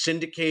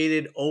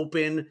syndicated,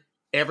 open,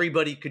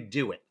 everybody could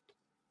do it.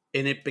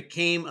 And it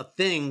became a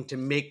thing to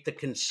make the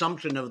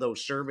consumption of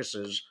those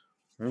services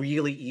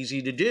really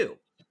easy to do.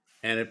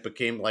 And it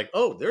became like,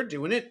 oh, they're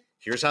doing it.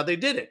 Here's how they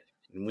did it.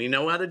 And we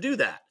know how to do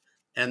that.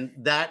 And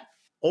that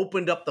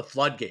opened up the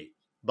floodgate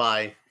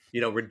by,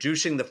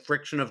 reducing the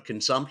friction of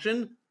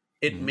consumption.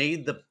 It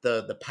made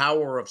the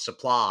power of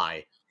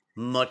supply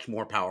much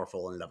more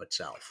powerful in and of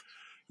itself.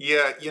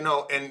 Yeah,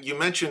 and you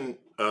mentioned,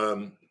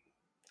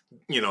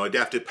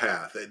 Adaptive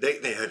Path.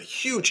 They had a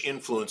huge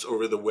influence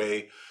over the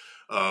way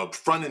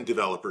Front-end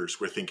developers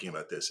were thinking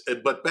about this,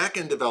 but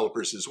back-end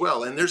developers as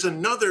well. And there's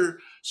another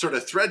sort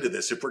of thread to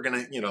this, if we're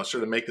going to,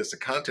 sort of make this a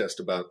contest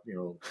about,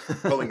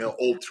 pulling out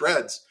old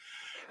threads,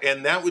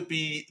 and that would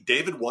be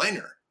David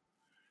Weiner.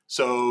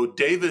 So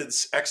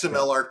David's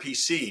XML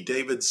RPC,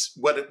 David's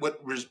what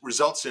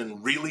results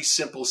in really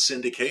simple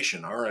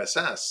syndication,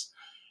 RSS,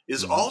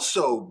 is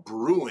also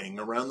brewing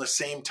around the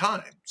same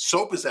time.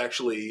 SOAP is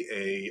actually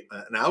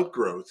an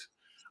outgrowth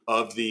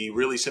of the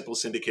really simple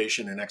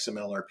syndication in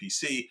XML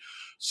RPC.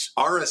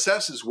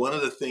 RSS is one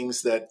of the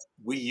things that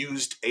we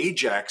used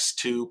AJAX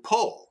to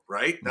pull,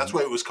 right? That's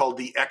why it was called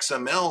the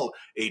XML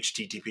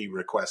HTTP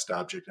request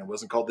object. And it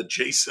wasn't called the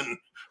JSON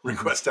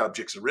request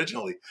objects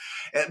originally.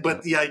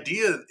 But the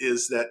idea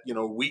is that,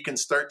 we can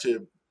start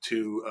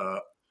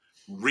to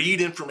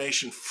read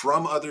information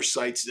from other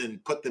sites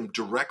and put them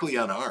directly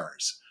on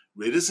ours.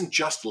 It isn't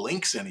just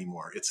links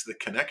anymore. It's the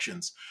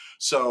connections.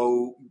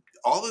 So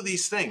all of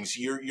these things,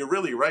 you're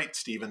really right,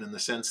 Stephen, in the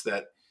sense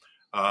that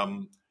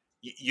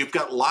you've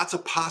got lots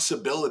of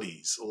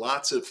possibilities,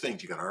 lots of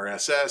things. You got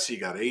RSS, you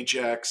got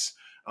AJAX.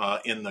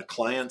 In the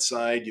client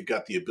side, you've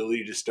got the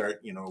ability to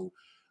start,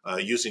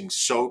 using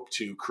SOAP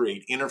to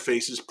create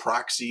interfaces,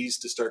 proxies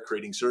to start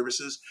creating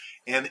services.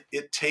 And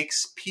it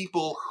takes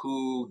people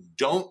who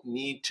don't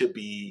need to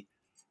be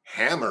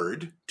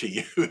hammered, to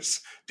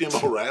use Tim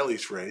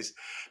O'Reilly's phrase,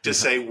 to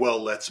say,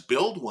 well, let's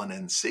build one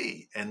and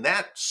see. And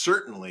that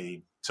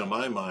certainly, to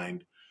my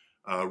mind,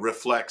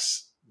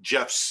 reflects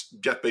Jeff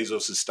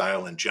Bezos'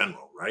 style in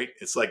general, right?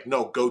 It's like,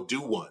 no, go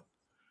do one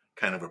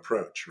kind of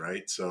approach,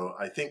 right? So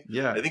I think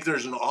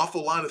there's an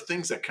awful lot of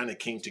things that kind of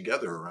came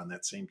together around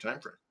that same time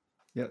frame.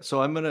 Yeah.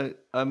 So I'm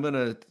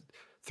gonna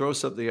throw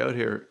something out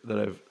here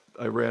that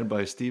I ran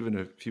by Stephen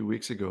a few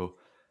weeks ago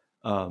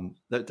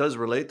that does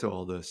relate to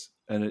all this,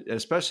 and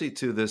especially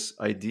to this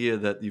idea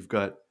that you've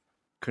got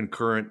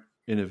concurrent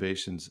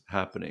innovations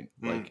happening,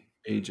 like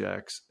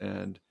AJAX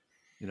and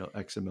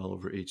XML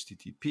over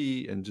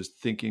HTTP, and just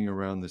thinking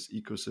around this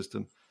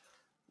ecosystem.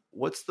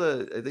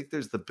 I think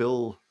there's the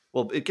Bill.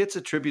 Well, it gets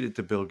attributed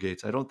to Bill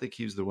Gates. I don't think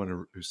he's the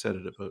one who said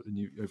it about.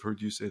 And I've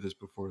heard you say this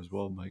before as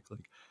well, Mike.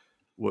 Like,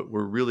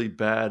 we're really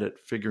bad at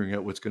figuring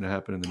out what's going to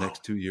happen in the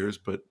next 2 years,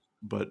 but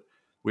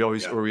we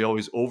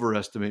always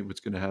overestimate what's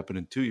going to happen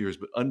in 2 years,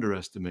 but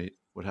underestimate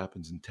what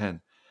happens in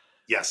 10.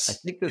 Yes, I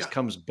think this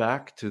comes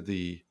back to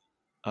the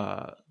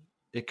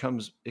it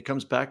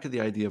comes back to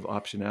the idea of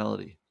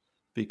optionality,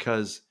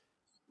 because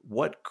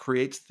what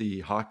creates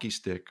the hockey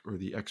stick or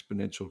the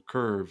exponential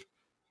curve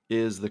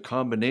is the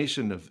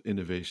combination of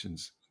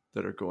innovations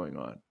that are going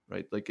on,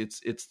 right? Like it's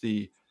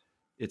the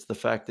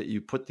fact that you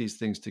put these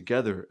things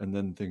together and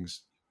then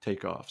things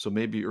take off. So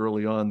maybe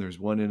early on there's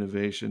one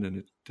innovation and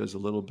it does a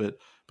little bit,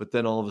 but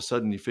then all of a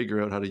sudden you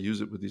figure out how to use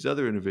it with these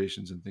other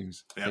innovations and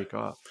things take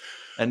off.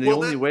 And the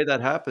only way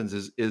that happens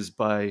is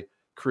by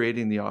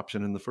creating the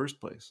option in the first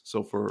place.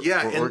 So for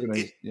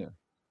organizing,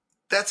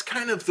 that's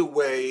kind of the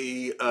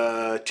way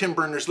Tim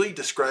Berners-Lee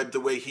described the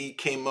way he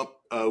came up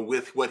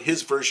with what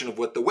his version of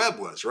what the web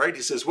was, right?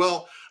 He says,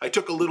 well, I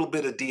took a little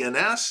bit of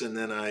DNS and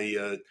then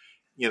I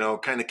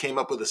kind of came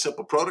up with a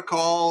simple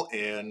protocol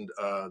and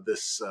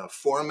this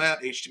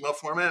format, HTML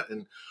format,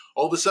 and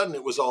all of a sudden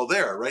it was all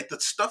there, right?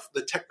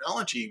 The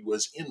technology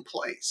was in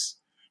place,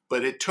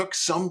 but it took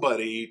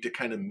somebody to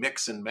kind of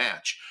mix and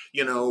match.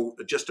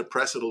 Just to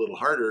press it a little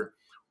harder,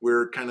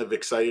 we're kind of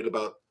excited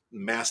about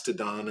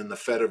Mastodon and the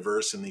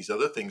Fediverse and these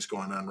other things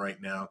going on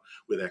right now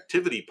with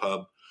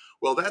ActivityPub.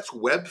 Well, that's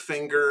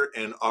WebFinger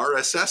and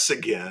RSS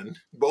again,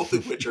 both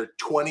of which are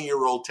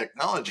 20-year-old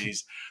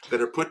technologies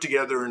that are put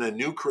together in a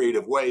new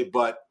creative way.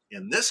 But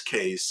in this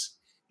case,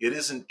 it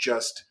isn't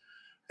just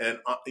a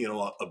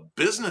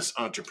business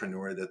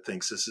entrepreneur that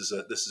thinks this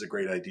is a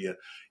great idea.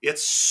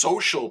 It's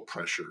social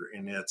pressure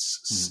and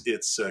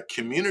it's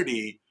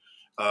community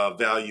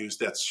values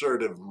that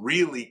sort of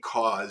really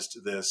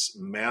caused this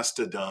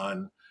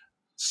Mastodon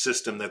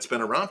system that's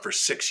been around for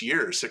 6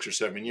 or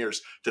 7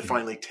 years, to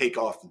finally take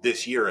off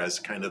this year as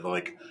kind of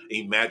like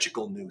a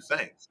magical new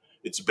thing.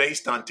 It's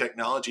based on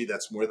technology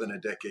that's more than a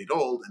decade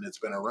old, and it's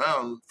been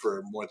around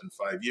for more than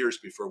 5 years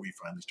before we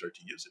finally start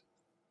to use it.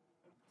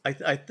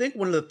 I think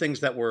one of the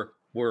things that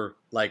we're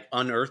like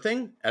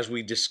unearthing as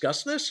we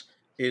discuss this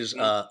is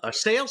a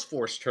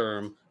Salesforce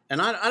term, and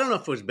I don't know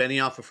if it was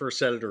Benioff who first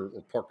said it or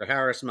Parker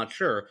Harris, I'm not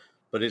sure,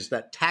 but is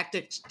that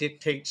tactics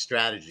dictate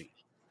strategy,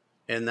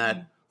 and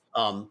that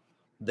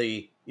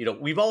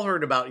we've all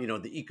heard about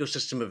the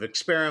ecosystem of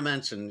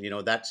experiments and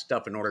that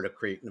stuff in order to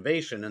create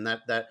innovation, and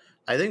that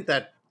I think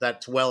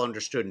that's well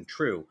understood and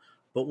true.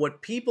 But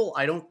what people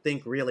I don't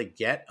think really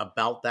get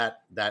about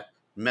that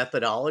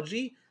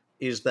methodology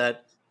is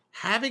that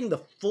having the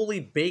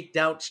fully baked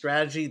out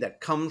strategy that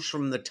comes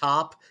from the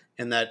top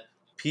and that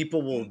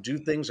people will do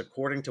things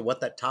according to what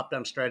that top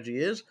down strategy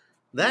is,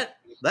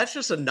 that's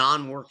just a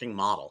non-working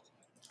model,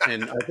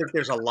 and I think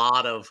there's a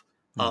lot of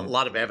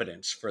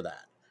evidence for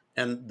that.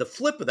 And the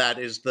flip of that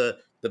is the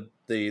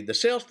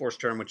Salesforce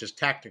term, which is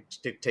tactics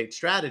dictate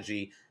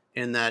strategy,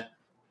 in that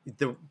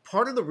the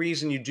part of the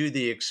reason you do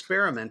the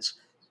experiments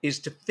is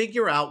to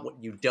figure out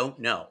what you don't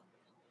know,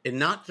 and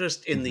not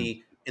just in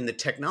the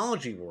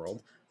technology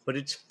world, but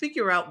it's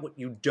figure out what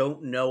you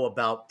don't know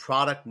about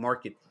product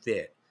market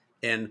fit,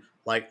 and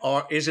like,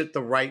 is it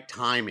the right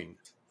timing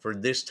for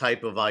this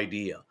type of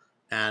idea,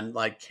 and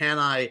like, can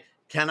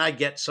I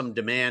get some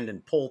demand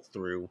and pull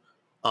through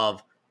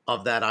of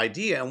that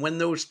idea? And when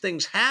those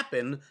things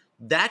happen,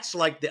 that's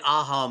like the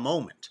aha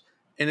moment.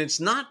 And it's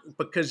not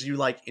because you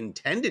like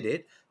intended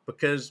it,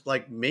 because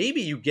like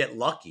maybe you get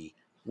lucky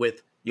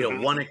with, you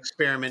know, one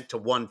experiment to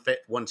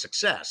one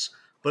success.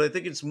 But I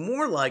think it's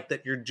more like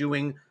that you're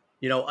doing,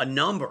 you know, a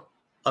number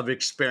of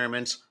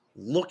experiments,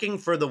 looking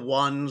for the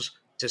ones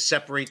to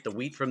separate the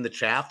wheat from the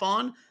chaff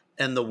on,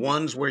 and the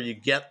ones where you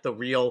get the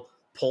real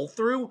pull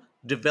through,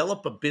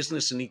 develop a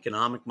business and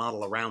economic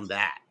model around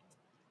that.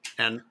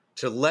 And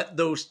to let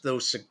those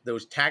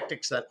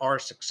tactics that are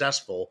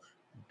successful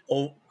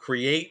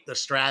create the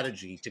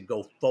strategy to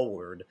go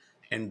forward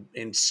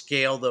and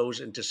scale those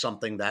into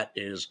something that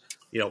is,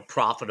 you know,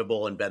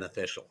 profitable and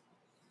beneficial.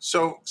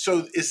 So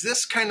is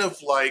this kind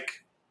of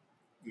like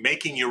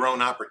making your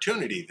own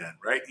opportunity then,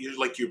 right?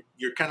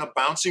 You're kind of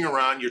bouncing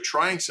around, you're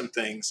trying some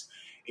things,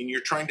 and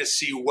you're trying to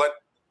see what,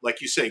 like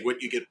you say,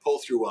 what you get pull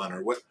through on,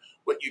 or what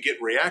you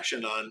get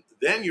reaction on.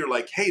 Then you're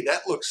like, hey,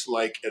 that looks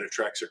like it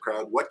attracts a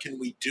crowd. What can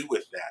we do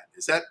with that?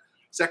 Is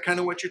that kind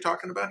of what you're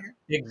talking about here?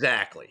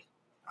 Exactly.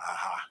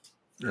 Aha.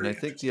 And I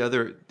think the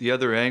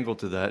other angle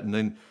to that, and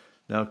then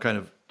now kind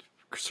of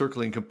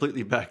circling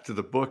completely back to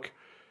the book,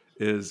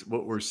 is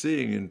what we're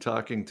seeing in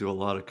talking to a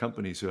lot of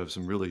companies who have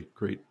some really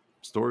great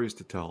stories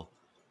to tell.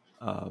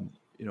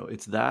 You know,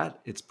 it's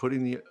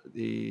putting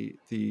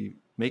the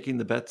making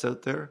the bets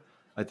out there.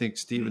 I think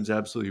Stephen's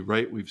absolutely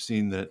right. We've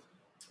seen that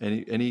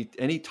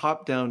any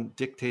top-down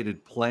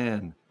dictated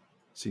plan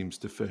seems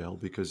to fail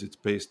because it's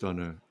based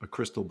on a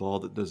crystal ball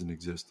that doesn't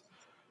exist.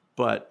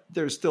 But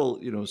there's still,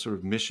 you know, sort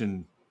of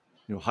mission,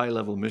 you know,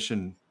 high-level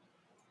vision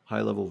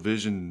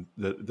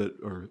that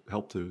or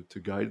help to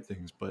guide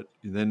things. But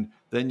then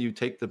you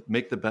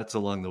make the bets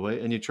along the way,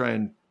 and you try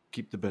and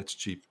keep the bets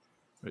cheap.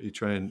 Right? You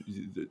try and,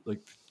 like,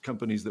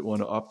 companies that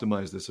want to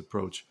optimize this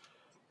approach,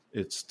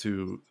 it's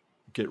to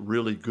get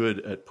really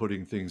good at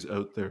putting things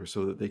out there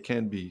so that they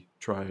can be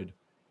tried,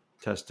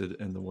 tested,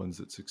 and the ones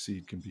that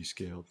succeed can be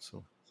scaled.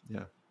 So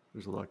yeah,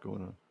 there's a lot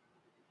going on.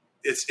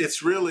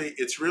 It's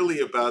really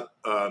about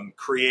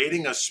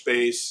creating a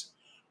space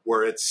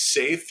where it's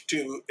safe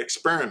to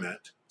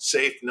experiment,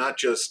 safe not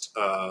just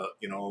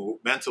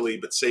mentally,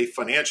 but safe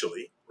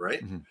financially,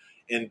 right? Mm-hmm.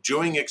 And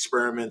doing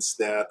experiments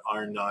that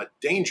are not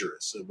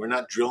dangerous. So we're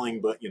not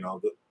drilling, but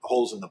the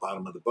holes in the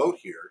bottom of the boat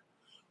here.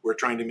 We're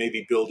trying to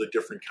maybe build a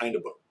different kind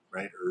of boat,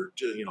 right? Or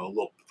a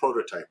little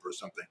prototype or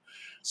something.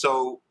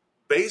 So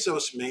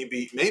Bezos,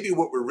 maybe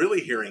what we're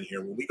really hearing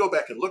here, when we go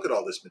back and look at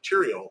all this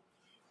material,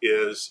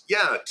 is,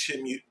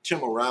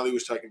 Tim O'Reilly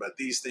was talking about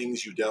these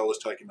things, Udell was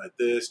talking about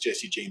this,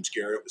 Jesse James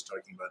Garrett was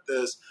talking about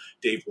this,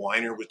 Dave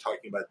Weiner was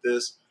talking about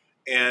this,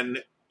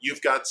 and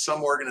you've got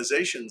some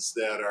organizations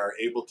that are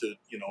able to,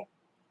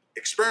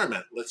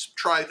 experiment. Let's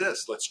try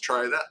this, let's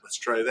try that, let's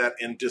try that,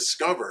 and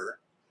discover,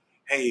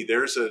 hey,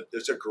 there's a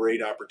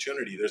great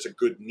opportunity, there's a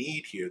good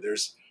need here,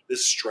 this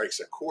strikes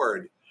a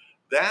chord.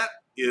 That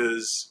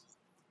is,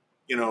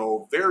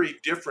 very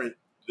different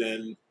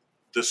than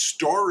the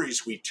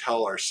stories we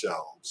tell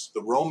ourselves,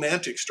 the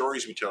romantic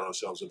stories we tell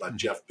ourselves about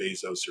Jeff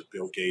Bezos or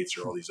Bill Gates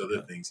or all these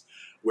other things,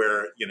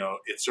 where,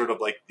 it's sort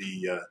of like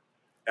the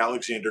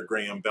Alexander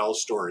Graham Bell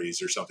stories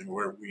or something,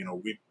 where,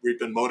 we've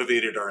been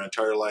motivated our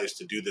entire lives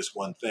to do this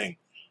one thing.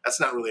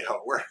 That's not really how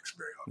it works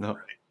very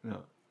often,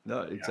 right?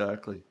 No,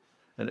 exactly.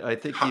 Yeah. And I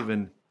think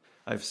even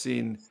I've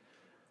seen,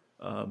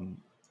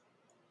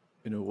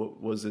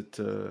 what was it?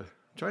 I'm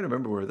trying to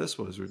remember where this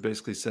was. We're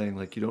basically saying,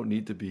 like, you don't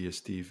need to be a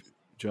Steve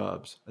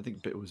Jobs. I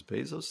think it was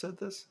Bezos said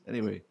this.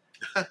 Anyway,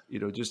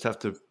 just have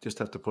to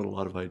put a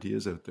lot of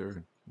ideas out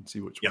there and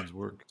see which ones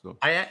work. So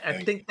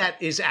I think that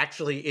is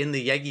actually in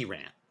the Yegi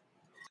rant.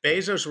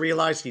 Bezos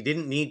realized he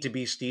didn't need to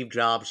be Steve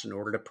Jobs in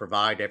order to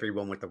provide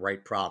everyone with the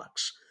right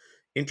products,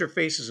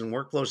 interfaces, and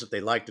workflows that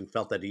they liked and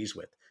felt at ease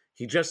with.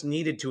 He just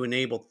needed to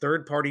enable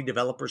third-party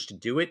developers to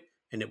do it,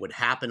 and it would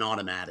happen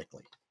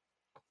automatically.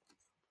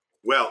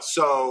 Well,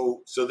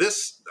 so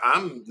this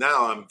I'm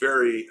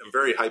very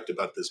hyped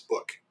about this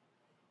book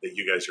that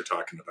you guys are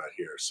talking about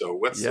here. So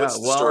what's the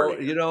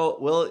story?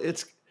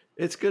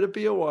 It's going to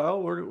be a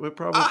while. We're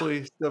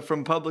probably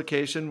from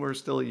publication. We're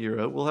still a year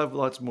out. We'll have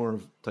lots more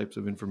types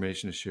of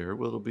information to share.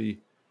 It'll be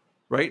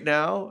right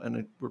now,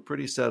 and we're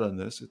pretty set on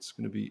this. It's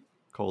going to be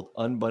called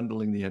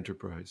Unbundling the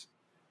Enterprise.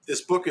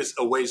 This book is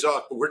a ways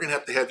off, but we're going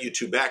to have you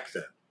two back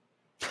then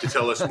to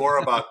tell us more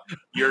about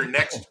your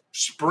next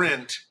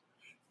sprint.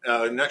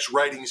 Next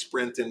writing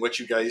sprint and what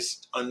you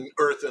guys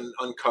unearth and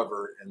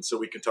uncover, and so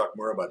we can talk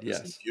more about this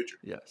in the future.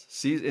 Yes,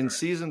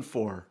 season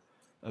 4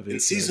 of it. In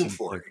season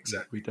 4,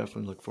 exactly. We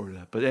definitely look forward to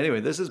that. But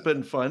anyway, this has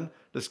been fun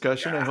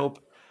discussion. I hope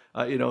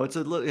it's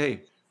a little.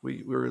 Hey,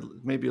 we're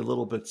maybe a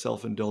little bit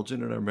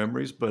self-indulgent in our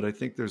memories, but I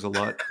think there's a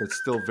lot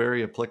that's still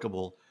very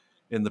applicable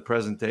in the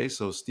present day.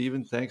 So,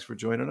 Stephen, thanks for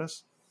joining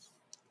us.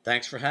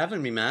 Thanks for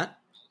having me, Matt.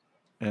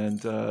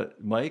 And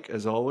Mike,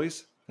 as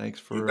always, thanks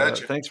for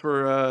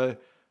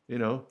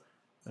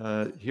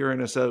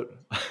hearing us out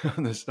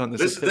on this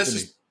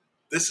epiphany.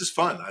 This is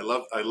fun. I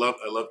love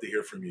to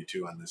hear from you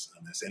too on this.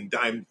 And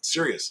I'm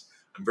serious.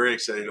 I'm very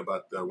excited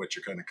about what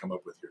you're going to come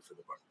up with here for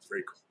the book. It's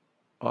very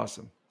cool.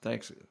 Awesome.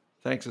 Thanks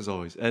as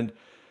always. And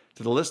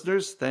to the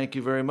listeners, thank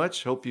you very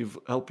much. Hope you've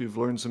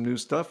learned some new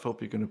stuff.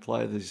 Hope you can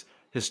apply these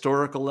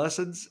historical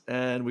lessons.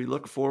 And we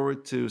look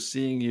forward to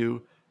seeing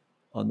you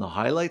on the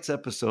highlights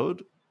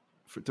episode,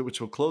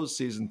 which will close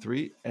season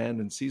 3 and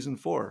in season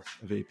 4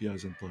 of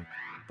APIs Unplugged.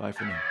 Bye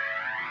for now.